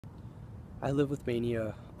I live with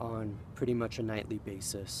mania on pretty much a nightly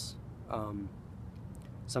basis. Um,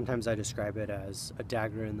 Sometimes I describe it as a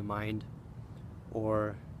dagger in the mind,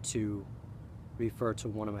 or to refer to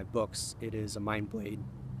one of my books, it is a mind blade.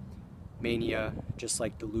 Mania, just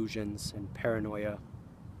like delusions and paranoia,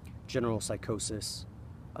 general psychosis,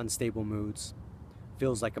 unstable moods,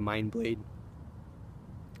 feels like a mind blade,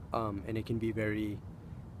 and it can be very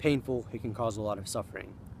painful, it can cause a lot of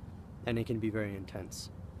suffering, and it can be very intense.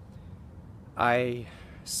 I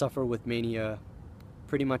suffer with mania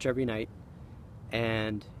pretty much every night,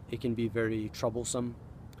 and it can be very troublesome,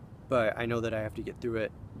 but I know that I have to get through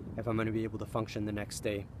it if I'm going to be able to function the next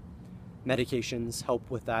day. Medications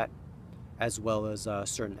help with that, as well as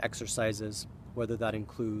certain exercises, whether that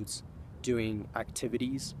includes doing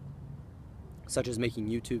activities such as making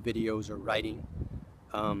YouTube videos or writing,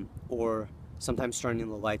 or sometimes turning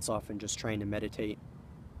the lights off and just trying to meditate,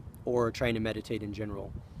 or trying to meditate in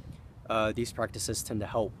general. These practices tend to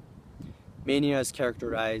help. Mania is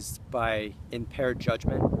characterized by impaired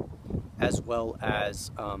judgment as well as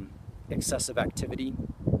excessive activity,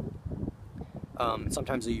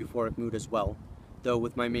 sometimes a euphoric mood as well. Though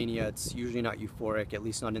with my mania, it's usually not euphoric, at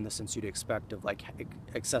least not in the sense you'd expect of like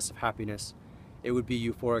excessive happiness. It would be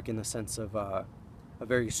euphoric in the sense of a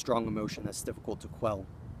very strong emotion that's difficult to quell,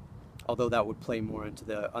 although that would play more into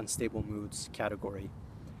the unstable moods category.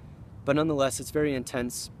 But nonetheless, it's very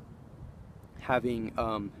intense having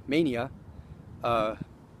mania.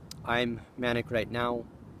 I'm manic right now,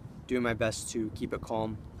 doing my best to keep it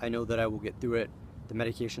calm. I know that I will get through it. The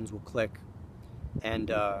medications will click,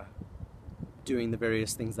 and doing the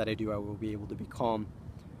various things that I do, I will be able to be calm.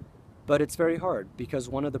 But it's very hard because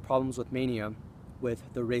one of the problems with mania, with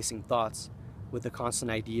the racing thoughts, with the constant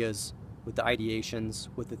ideas, with the ideations,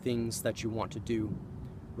 with the things that you want to do,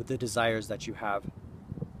 with the desires that you have,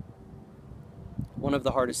 one of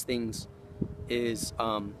the hardest things is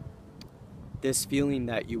this feeling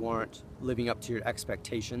that you aren't living up to your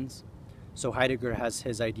expectations. So Heidegger has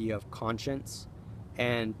his idea of conscience,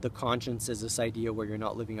 and the conscience is this idea where you're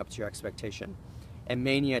not living up to your expectation. And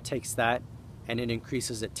mania takes that and it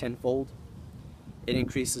increases it tenfold. It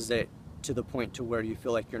increases it to the point to where you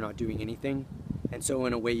feel like you're not doing anything. And so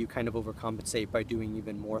in a way you kind of overcompensate by doing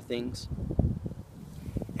even more things.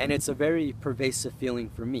 And it's a very pervasive feeling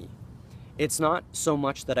for me. It's not so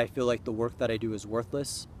much that I feel like the work that I do is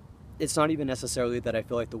worthless. It's not even necessarily that I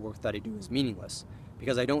feel like the work that I do is meaningless,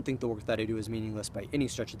 because I don't think the work that I do is meaningless by any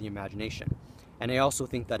stretch of the imagination. And I also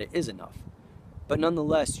think that it is enough. But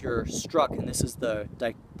nonetheless, you're struck, and this is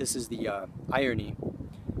the irony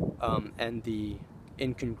and the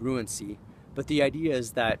incongruency. But the idea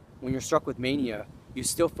is that when you're struck with mania, you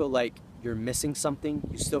still feel like you're missing something.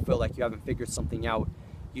 You still feel like you haven't figured something out.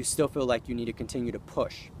 You still feel like you need to continue to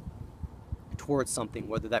push towards something,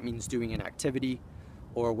 whether that means doing an activity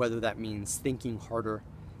or whether that means thinking harder.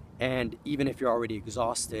 And even if you're already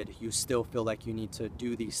exhausted, you still feel like you need to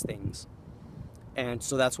do these things. And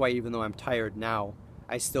so that's why even though I'm tired now,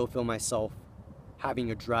 I still feel myself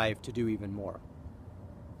having a drive to do even more.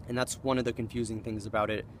 And that's one of the confusing things about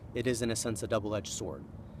it. It is in a sense a double-edged sword.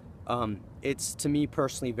 It's, to me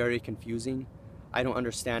personally, very confusing. I don't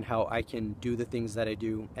understand how I can do the things that I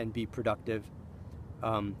do and be productive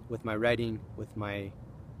with my writing, with my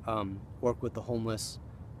work with the homeless,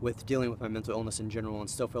 with dealing with my mental illness in general, and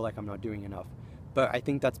still feel like I'm not doing enough. But I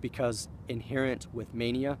think that's because inherent with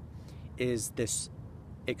mania is this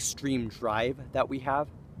extreme drive that we have.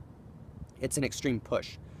 It's an extreme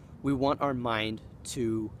push. We want our mind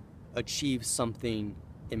to achieve something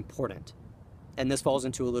important. And this falls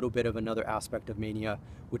into a little bit of another aspect of mania,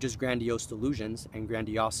 which is grandiose delusions and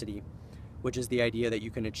grandiosity, which is the idea that you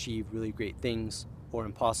can achieve really great things or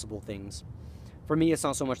impossible things. For me, it's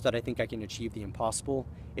not so much that I think I can achieve the impossible.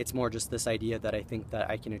 It's more just this idea that I think that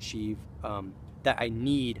I can achieve, that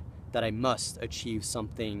I must achieve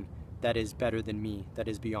something that is better than me, that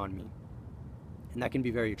is beyond me. And that can be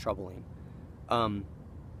very troubling.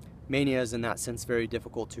 Mania is in that sense very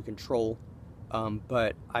difficult to control,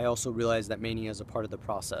 but I also realize that mania is a part of the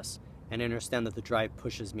process, and I understand that the drive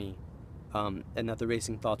pushes me, and that the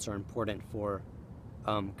racing thoughts are important for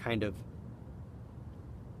kind of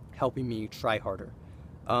helping me try harder.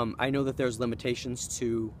 I know that there's limitations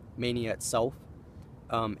to mania itself,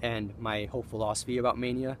 and my whole philosophy about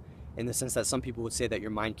mania, in the sense that some people would say that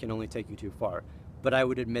your mind can only take you too far. But I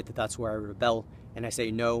would admit that that's where I rebel, and I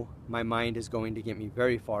say, no, my mind is going to get me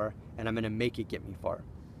very far, and I'm going to make it get me far.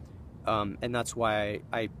 And that's why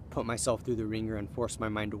I put myself through the ringer and force my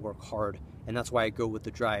mind to work hard, and that's why I go with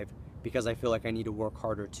the drive, because I feel like I need to work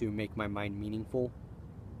harder to make my mind meaningful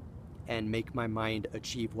and make my mind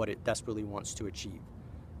achieve what it desperately wants to achieve.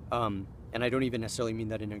 And I don't even necessarily mean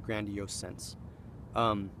that in a grandiose sense.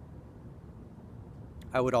 Um,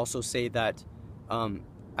 I would also say that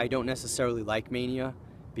I don't necessarily like mania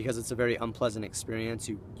because it's a very unpleasant experience.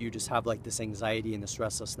 You just have like this anxiety and this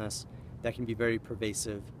restlessness that can be very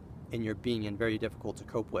pervasive in your being and very difficult to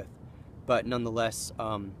cope with. But nonetheless,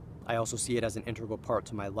 I also see it as an integral part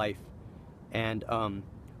to my life. And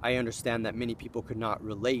I understand that many people could not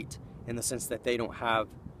relate in the sense that they don't have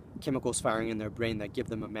chemicals firing in their brain that give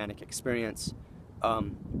them a manic experience.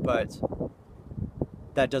 But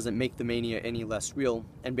that doesn't make the mania any less real.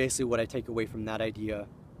 And basically, what I take away from that idea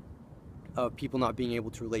of people not being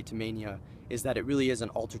able to relate to mania is that it really is an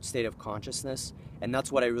altered state of consciousness. And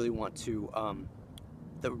that's what I really want to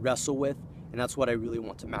wrestle with. And that's what I really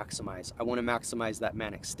want to maximize. I want to maximize that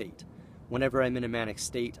manic state. Whenever I'm in a manic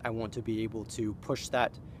state, I want to be able to push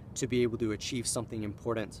that to be able to achieve something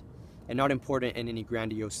important. And not important in any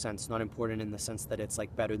grandiose sense, not important in the sense that it's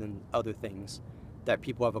like better than other things that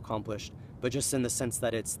people have accomplished, but just in the sense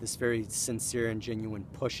that it's this very sincere and genuine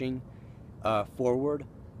pushing forward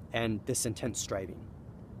and this intense striving.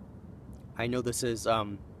 I know this is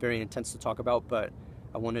very intense to talk about, but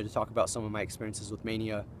I wanted to talk about some of my experiences with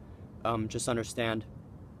mania. Just understand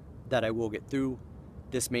that I will get through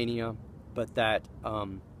this mania, but that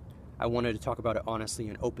I wanted to talk about it honestly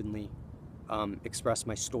and openly, express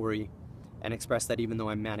my story, and express that even though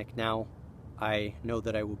I'm manic now, I know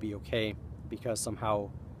that I will be okay because somehow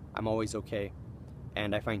I'm always okay,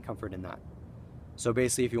 and I find comfort in that. So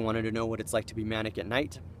basically, if you wanted to know what it's like to be manic at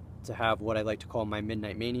night, to have what I like to call my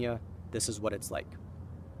midnight mania, this is what it's like.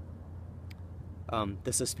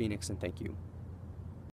 This is Phoenix, and thank you.